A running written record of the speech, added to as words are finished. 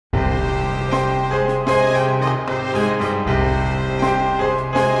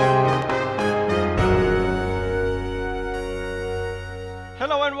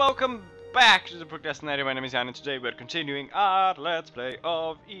welcome back to the Procrastinator. My name is Jan and today we're continuing our Let's Play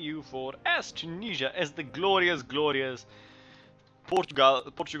of EU4 as Tunisia, as the glorious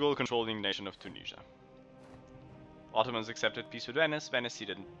Portugal controlling nation of Tunisia. Ottomans accepted peace with Venice, Venice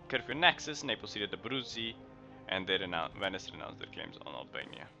ceded Curfew Naxos, Naples ceded Abruzzi, and Venice renounced their claims on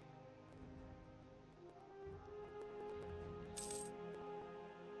Albania.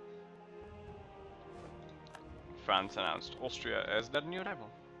 France announced Austria as their new rival.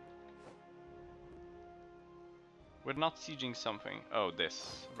 We're not sieging something. Oh,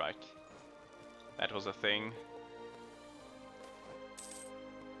 this. Right. That was a thing.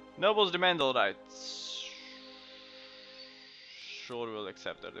 Nobles demand all rights. Sure, we'll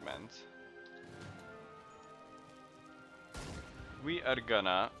accept their demands. We are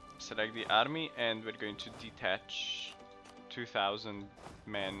gonna select the army and we're going to detach 2,000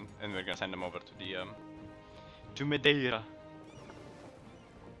 men and we're gonna send them over to the to Madeira.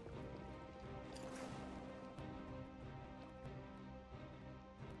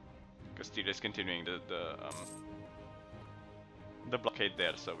 Castile is continuing the blockade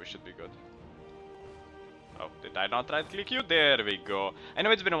there, so we should be good. Oh, did I not right click you? There we go. I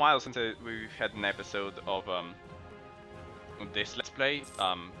know it's been a while since we've had an episode of this Let's Play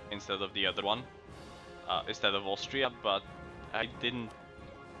instead of the other one, instead of Austria, but I've been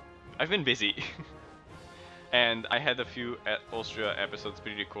busy. And I had a few Austria episodes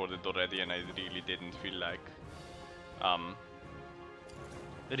pre-recorded already, and I really didn't feel like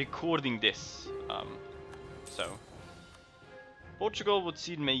recording this. So Portugal would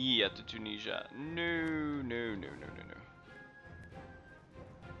cede Melilla to Tunisia. No.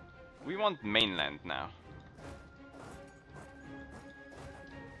 We want mainland now.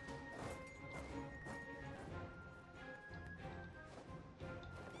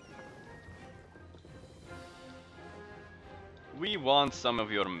 We want some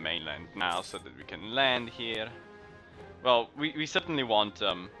of your mainland now so that we can land here. Well, we certainly want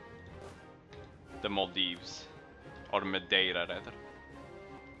the Maldives, or Madeira rather.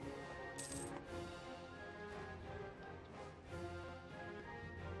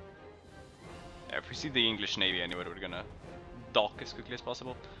 Yeah, if we see the English Navy anywhere, we're gonna dock as quickly as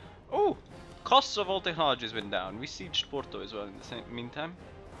possible. Oh! Costs of all technologies went down. We sieged Porto as well in the meantime.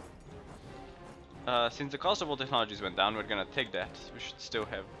 Since the cost of all technologies went down, we're gonna take that. We should still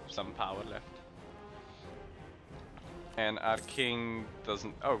have some power left. And our king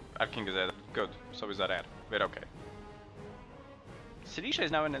doesn't... Oh, our king is dead. Good. So is our heir. We're okay. Silesia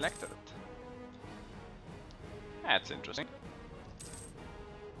is now an electorate. That's interesting.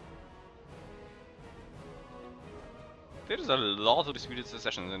 There's a lot of disputed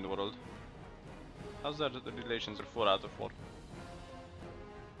successions in the world. How's that the relations are 4 out of 4?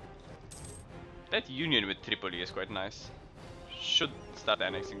 That union with Tripoli is quite nice. Should start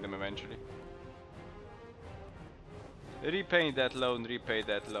annexing them eventually. Repay that loan,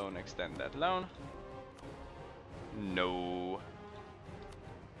 extend that loan. No.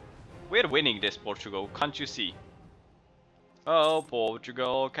 We're winning this, Portugal, can't you see? Oh,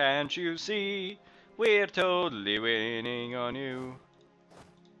 Portugal, can't you see? We're totally winning on you.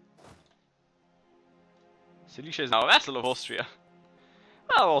 Silesia is now a vassal of Austria.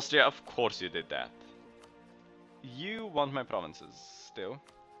 Well, Austria, of course you did that. You want my provinces still.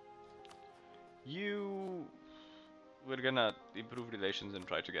 We're gonna improve relations and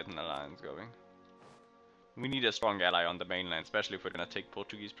try to get an alliance going. We need a strong ally on the mainland, especially if we're gonna take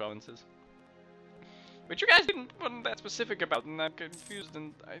Portuguese provinces. Which you guys weren't that specific about, and I'm confused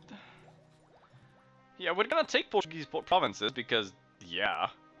and yeah, we're gonna take Portuguese provinces because,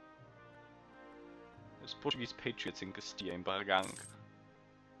 yeah. There's Portuguese patriots in Castilla and Bargang.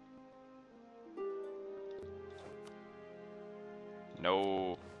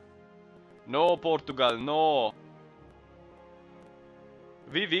 No. No, Portugal, no.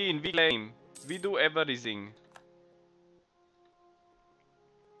 We win, we claim. We do everything.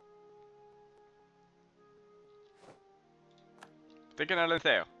 Take an island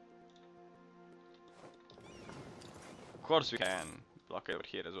there. Of course we can. Block over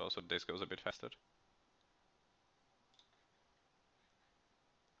here as well, so this goes a bit faster.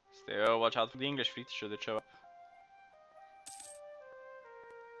 Still, watch out for the English fleet should it show up.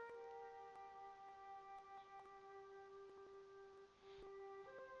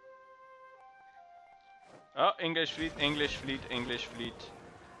 Oh, English fleet. And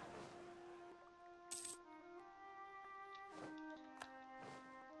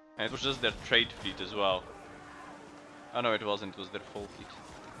it was just their trade fleet as well. Oh no, it wasn't, it was their full fleet.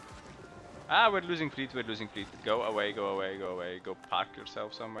 Ah, we're losing fleet. Go away. Go park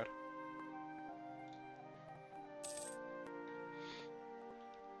yourself somewhere.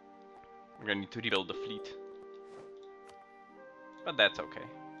 gonna need to rebuild the fleet. But that's okay.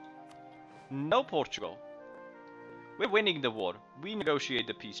 No, Portugal. We're winning the war. We negotiate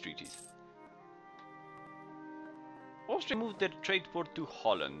the peace treaties. Austria moved their trade port to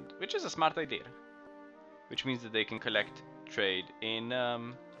Holland, which is a smart idea. Which means that they can collect trade in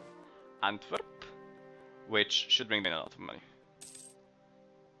Antwerp, which should bring in a lot of money.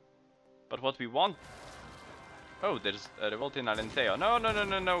 But what we want... Oh, there's a revolt in Alentejo. No, no, no,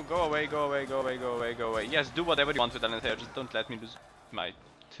 no, no. Go away, go away, go away, go away, go away. Yes, do whatever you want with Alentejo. Just don't let me lose my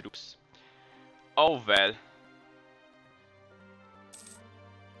troops. Oh, well.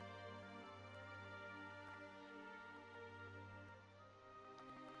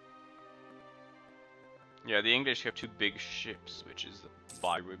 Yeah, the English have two big ships, which is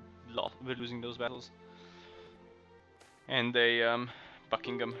why we're losing those battles. And they,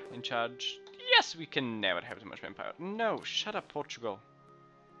 Buckingham in charge. Yes, we can never have too much manpower. No, shut up, Portugal.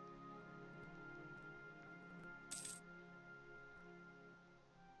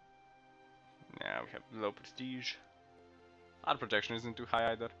 Yeah, we have low prestige. Our protection isn't too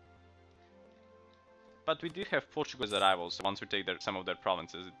high either. But we do have Portugal as a rival, so once we take some of their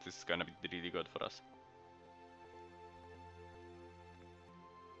provinces, this is gonna be really good for us.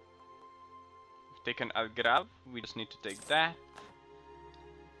 We've taken Algarve, we just need to take that.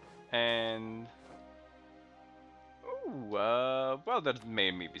 And... Ooh, well, there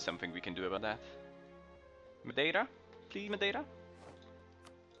may be something we can do about that. Madeira? Please, Madeira?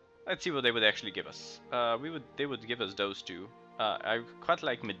 Let's see what they would actually give us. They would give us those two. I quite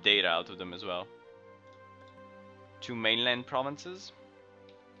like Madeira out of them as well. Two mainland provinces.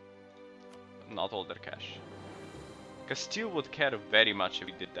 Not all their cash. Castile would care very much if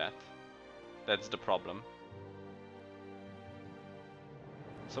we did that. That's the problem.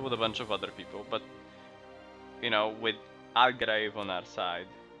 So would a bunch of other people, but you know, with Algarve on our side,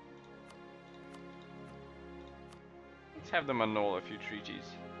 let's have them annul a few treaties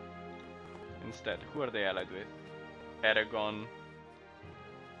instead. Who are they allied with? Aragon.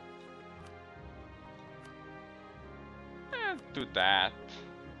 Do that.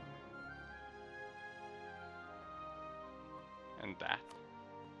 And that.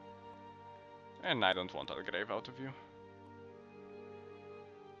 And I don't want Algarve out of you.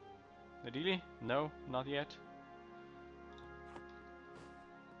 Really? No, not yet.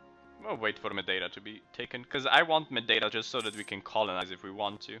 We'll wait for Madeira to be taken, because I want Madeira just so that we can colonize if we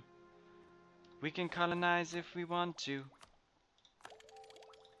want to. We can colonize if we want to.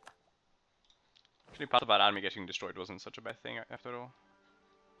 Actually, part of our army getting destroyed wasn't such a bad thing after all.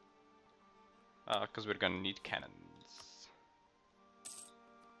 Because we're gonna need cannons.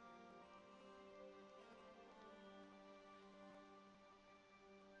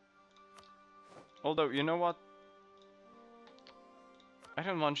 Although, you know what? I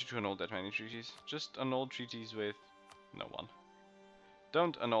don't want you to annul that many treaties. Just annul treaties with no one.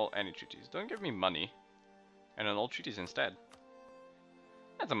 Don't annul any treaties. Don't give me money. And annul treaties instead.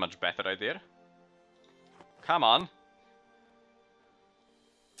 That's a much better idea. Come on.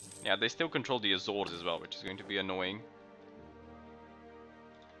 Yeah, they still control the Azores as well, which is going to be annoying.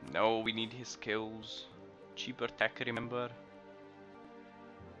 No, we need his skills. Cheaper tech, remember?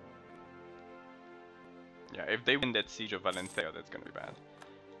 Yeah, if they win that siege of Alentejo, that's gonna be bad.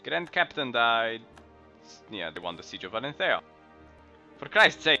 Grand Captain died. Yeah, they won the siege of Alentejo. For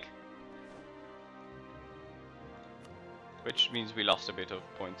Christ's sake! Which means we lost a bit of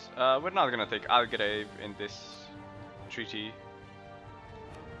points. We're not gonna take Algarve in this treaty.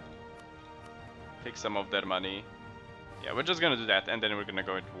 Take some of their money. Yeah, we're just gonna do that, and then we're gonna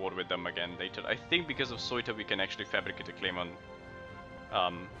go into war with them again later. I think because of Ceuta we can actually fabricate a claim on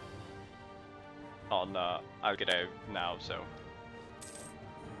Algarve now, so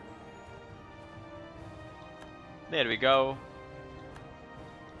there we go.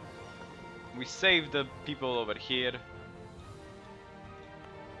 We saved the people over here.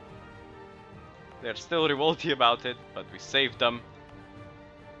 They're still revolty about it, but we saved them.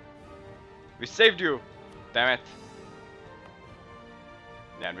 We saved you! Damn it.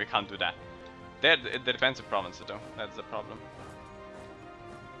 Yeah, and we can't do that. They're the defensive provinces though, that's the problem.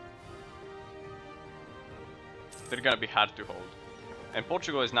 They're gonna be hard to hold. And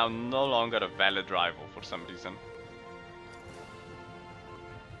Portugal is now no longer a valid rival for some reason.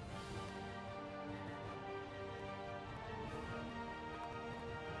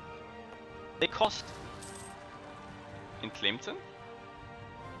 They cost... in Tlemcen?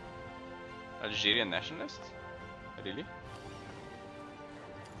 Algerian nationalists? Really?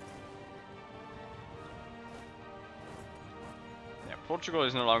 Yeah, Portugal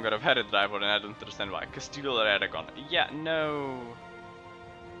is no longer a valid rival and I don't understand why. Castile or Aragon? Yeah, no.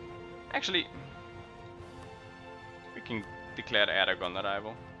 Actually, we can declare Aragon a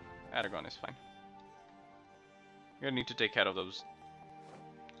rival. Aragon is fine. We're gonna need to take care of those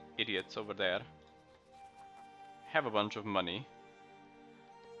idiots over there. Have a bunch of money.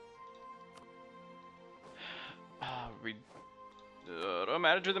 We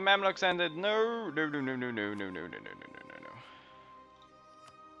marriage with the Mamluks ended. No, no, no, no, no, no, no, no, no, no, no, no, no.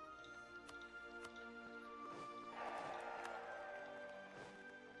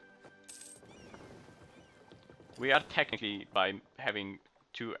 We are technically, by having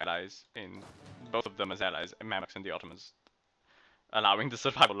two allies in both of them as allies, Mamluks and the Ottomans, allowing the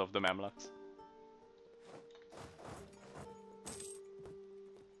survival of the Mamluks.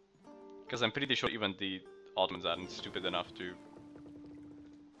 Because I'm pretty sure even the Ottomans aren't stupid enough to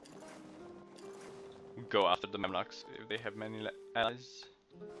go after the Mamluks if they have many allies.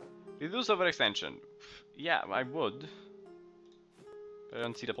 Reduce overextension. Yeah, I would. But I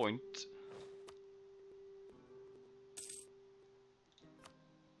don't see the point.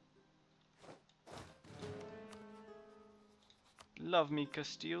 Love me,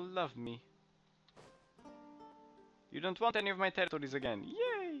 Castile, love me. You don't want any of my territories again.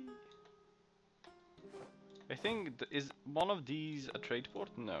 Yay! I think, is one of these a trade port?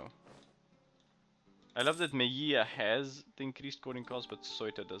 No. I love that Melilla has the increased coding cost, but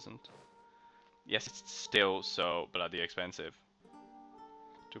Ceuta doesn't. Yes, it's still so bloody expensive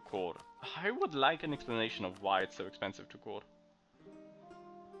to core. I would like an explanation of why it's so expensive to core.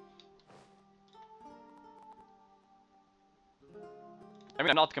 I mean,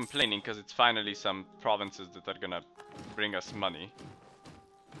 I'm not complaining because it's finally some provinces that are gonna bring us money.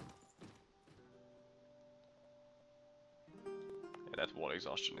 Yeah, that war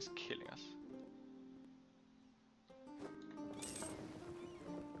exhaustion is killing us.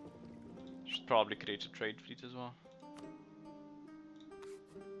 Should probably create a trade fleet as well.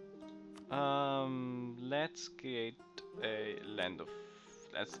 Let's create a land of...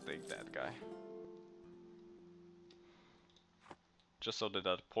 Let's take that guy. Just so that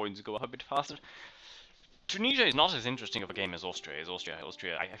our points go up a bit faster. Tunisia is not as interesting of a game as Austria is.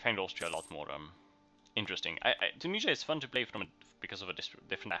 I find Austria a lot more interesting. Tunisia is fun to play from because of a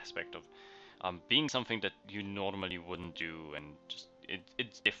different aspect of being something that you normally wouldn't do, and just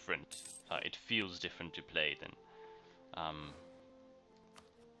it's different. It feels different to play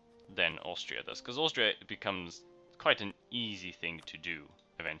than Austria does, because Austria becomes quite an easy thing to do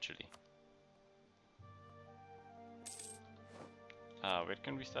eventually. Where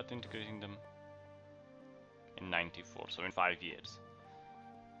can we start integrating them? In 94, so in 5 years.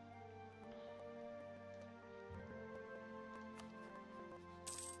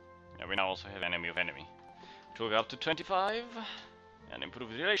 Yeah, we now also have enemy of enemy, which will go up to 25 and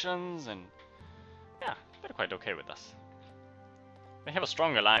improve relations, and yeah, they're quite okay with us. They have a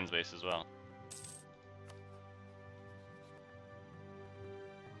strong alliance base as well.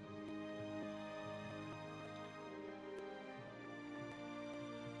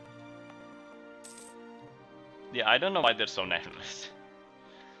 Yeah, I don't know why they're so nationalist.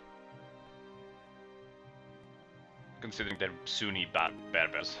 Considering they're Sunni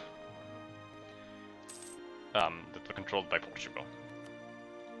Berbers. That were controlled by Portugal.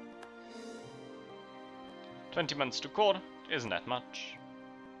 20 months to core, isn't that much.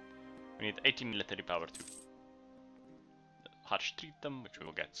 We need 80 military power to harsh treat them, which we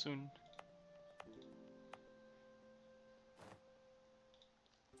will get soon.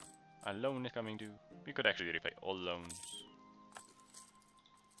 A loan is coming due. We could actually repay all loans.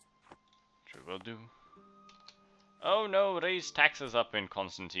 Which we will do. Oh no, raise taxes up in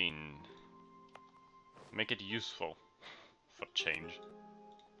Constantine. Make it useful for change.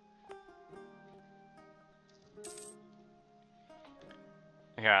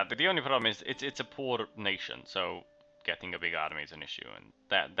 Yeah, the only problem is it's a poor nation, so getting a big army is an issue, and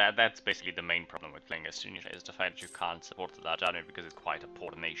that's basically the main problem with playing as Tunisia, is the fact that you can't support a large army because it's quite a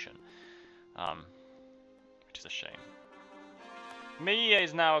poor nation, which is a shame. Melilla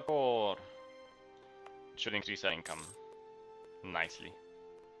is now a core. Should increase our income nicely.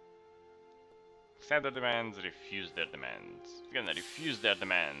 Accept their demands, refuse their demands. We're gonna refuse their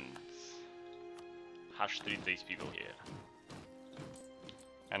demands. Harsh treat these people here.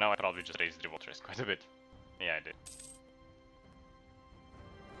 I know I probably just raised the revolt risk quite a bit. Yeah, I did.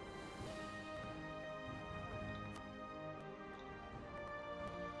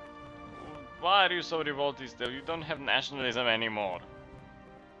 Why are you so revolty still? You don't have nationalism anymore.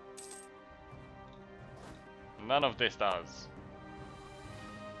 None of this does.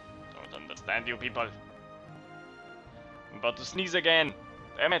 Don't understand you people. I'm about to sneeze again.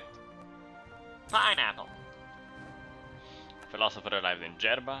 Damn it. Pineapple. Philosopher arrived in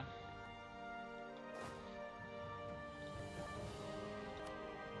Jerba.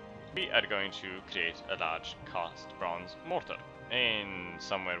 we are going to create a large cast bronze mortar in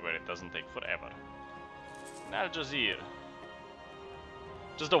somewhere where it doesn't take forever. Al Jazeera.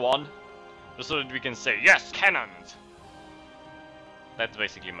 Just the one, just so that we can say, yes, cannons! That's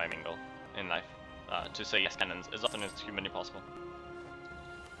basically my main goal in life, to say yes, cannons as often as humanly possible.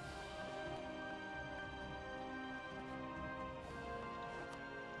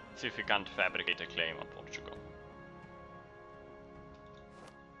 See if we can't fabricate a claim on Portugal.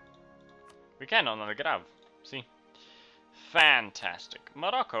 We can on Algarve, see? Fantastic.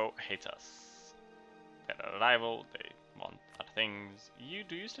 Morocco hates us. They're a rival, they want our things.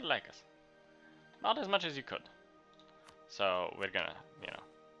 Do you still like us? Not as much as you could. So we're gonna, you know,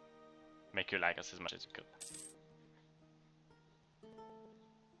 make you like us as much as you could.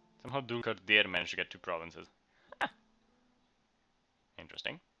 Somehow Dulkar dare manage to get 2 provinces.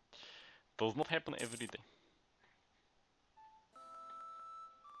 Interesting. Does not happen every day.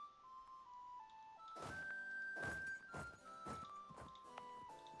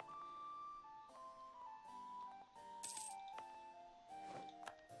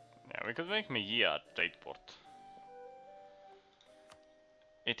 Yeah, we could make Mejia a trade port.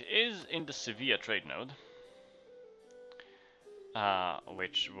 It is in the Sevilla trade node,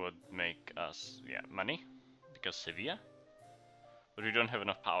 which would make us, yeah, money, because Sevilla. But we don't have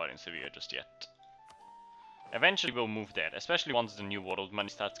enough power in Sevilla just yet. Eventually we'll move there, especially once the New World money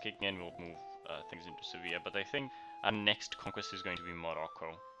starts kicking in, we'll move things into Sevilla. But I think our next conquest is going to be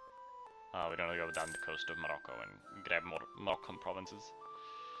Morocco. We're going to go down the coast of Morocco and grab more Moroccan provinces.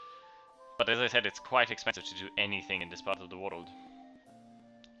 But as I said, it's quite expensive to do anything in this part of the world.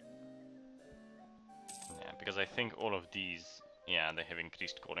 Yeah, because I think all of these, yeah, they have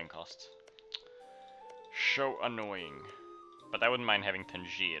increased coring costs. So annoying. But I wouldn't mind having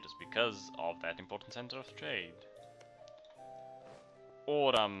Tangiers because of that important center of trade.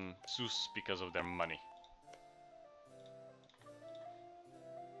 Or Sus because of their money.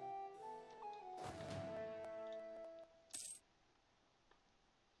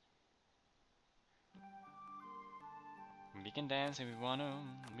 We can dance if we want to,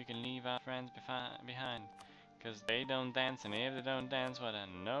 we can leave our friends behind. Cause they don't dance, and if they don't dance, well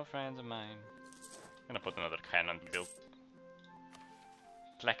then no friends of mine. I'm gonna put another cannon built.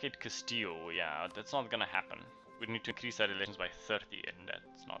 Placate Castillo, yeah, that's not gonna happen. We need to increase our relations by 30 and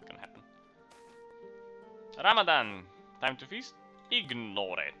that's not gonna happen. Ramadan! Time to feast?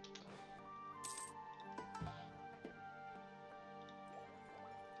 Ignore it.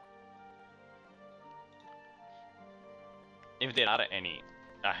 If there are any,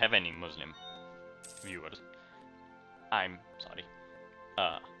 have any Muslim viewers, I'm sorry.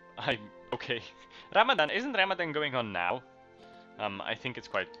 I'm okay. Ramadan, isn't Ramadan going on now? I think it's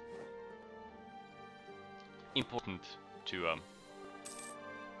quite important to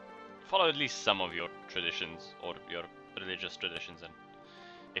follow at least some of your traditions or your religious traditions, and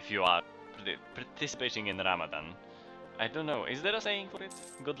if you are participating in Ramadan, I don't know, is there a saying for it?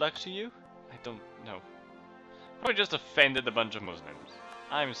 Good luck to you? I don't know. Probably just offended a bunch of Muslims.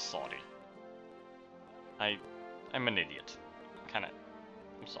 I'm sorry. I'm an idiot.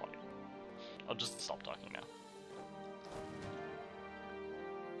 I'm sorry. I'll just stop talking now.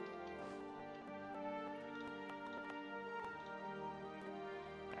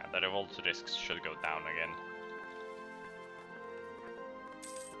 The revolt risks should go down again.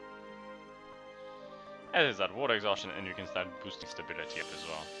 As is that water exhaustion, and you can start boosting stability up as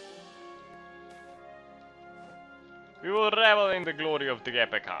well. We will revel in the glory of the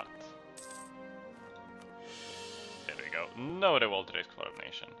epic heart. There we go. No revolt risk for a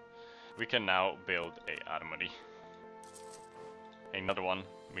nation. We can now build a armory. Another one.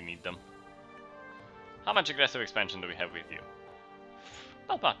 We need them. How much aggressive expansion do we have with you?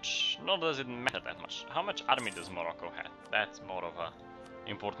 Not much, nor does it matter that much. How much army does Morocco have? That's more of a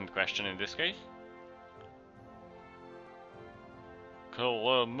important question in this case.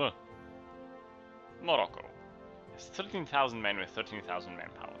 Morocco has 13,000 men with 13,000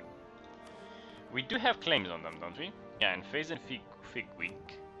 manpower. We do have claims on them, don't we? Yeah, and Phase and Fig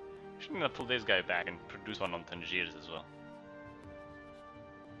Week. Shouldn't gonna pull this guy back and produce one on Tangiers as well.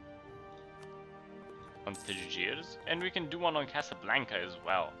 On Tangiers, and we can do one on Casablanca as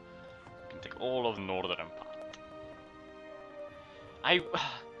well. We can take all of the northern part.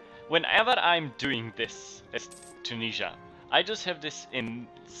 Whenever I'm doing this as Tunisia, I just have this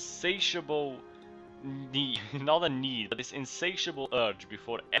insatiable need, not a need, but this insatiable urge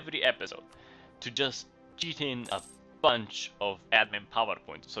before every episode to just cheat in a bunch of admin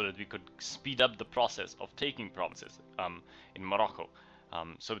PowerPoints so that we could speed up the process of taking provinces in Morocco.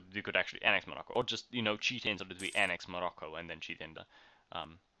 So that we could actually annex Morocco, or just, you know, cheat in so that we annex Morocco and then cheat in the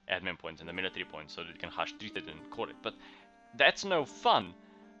admin points and the military points so that you can hush treat it and court it. But that's no fun.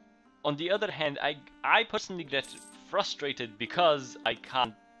 On the other hand, I personally get frustrated because I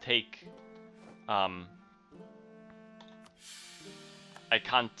can't take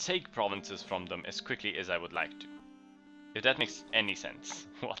provinces from them as quickly as I would like to. If that makes any sense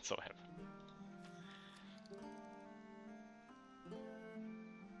whatsoever.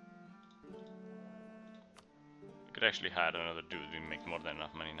 We could actually hire another dude, we make more than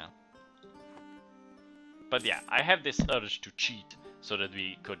enough money now. But yeah, I have this urge to cheat so that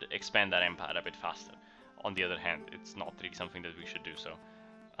we could expand that empire a bit faster. On the other hand, it's not really something that we should do, so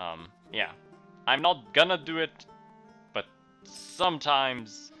yeah. I'm not gonna do it, but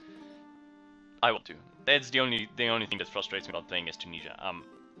sometimes I will do. That's the only thing that frustrates me about playing as Tunisia,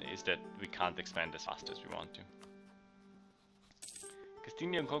 is that we can't expand as fast as we want to.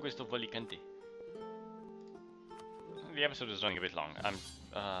 Castilian conquest of Alicante. The episode is running a bit long.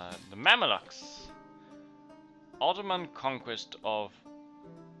 The Mamelukes. Ottoman conquest of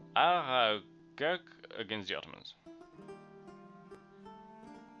Aragak against the Ottomans.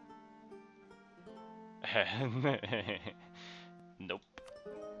 Nope.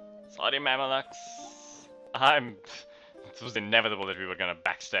 Sorry, Mamelukes. It was inevitable that we were gonna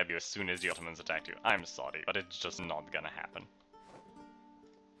backstab you as soon as the Ottomans attacked you. I'm sorry, but it's just not gonna happen.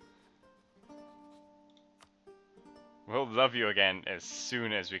 We'll love you again as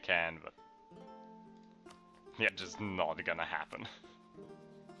soon as we can, but yeah, just not gonna happen.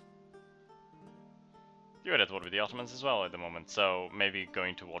 You're at war with the Ottomans as well at the moment, so maybe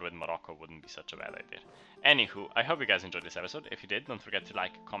going to war with Morocco wouldn't be such a bad idea. Anywho, I hope you guys enjoyed this episode. If you did, don't forget to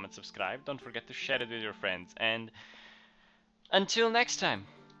like, comment, subscribe. Don't forget to share it with your friends. And until next time,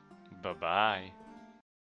 bye-bye.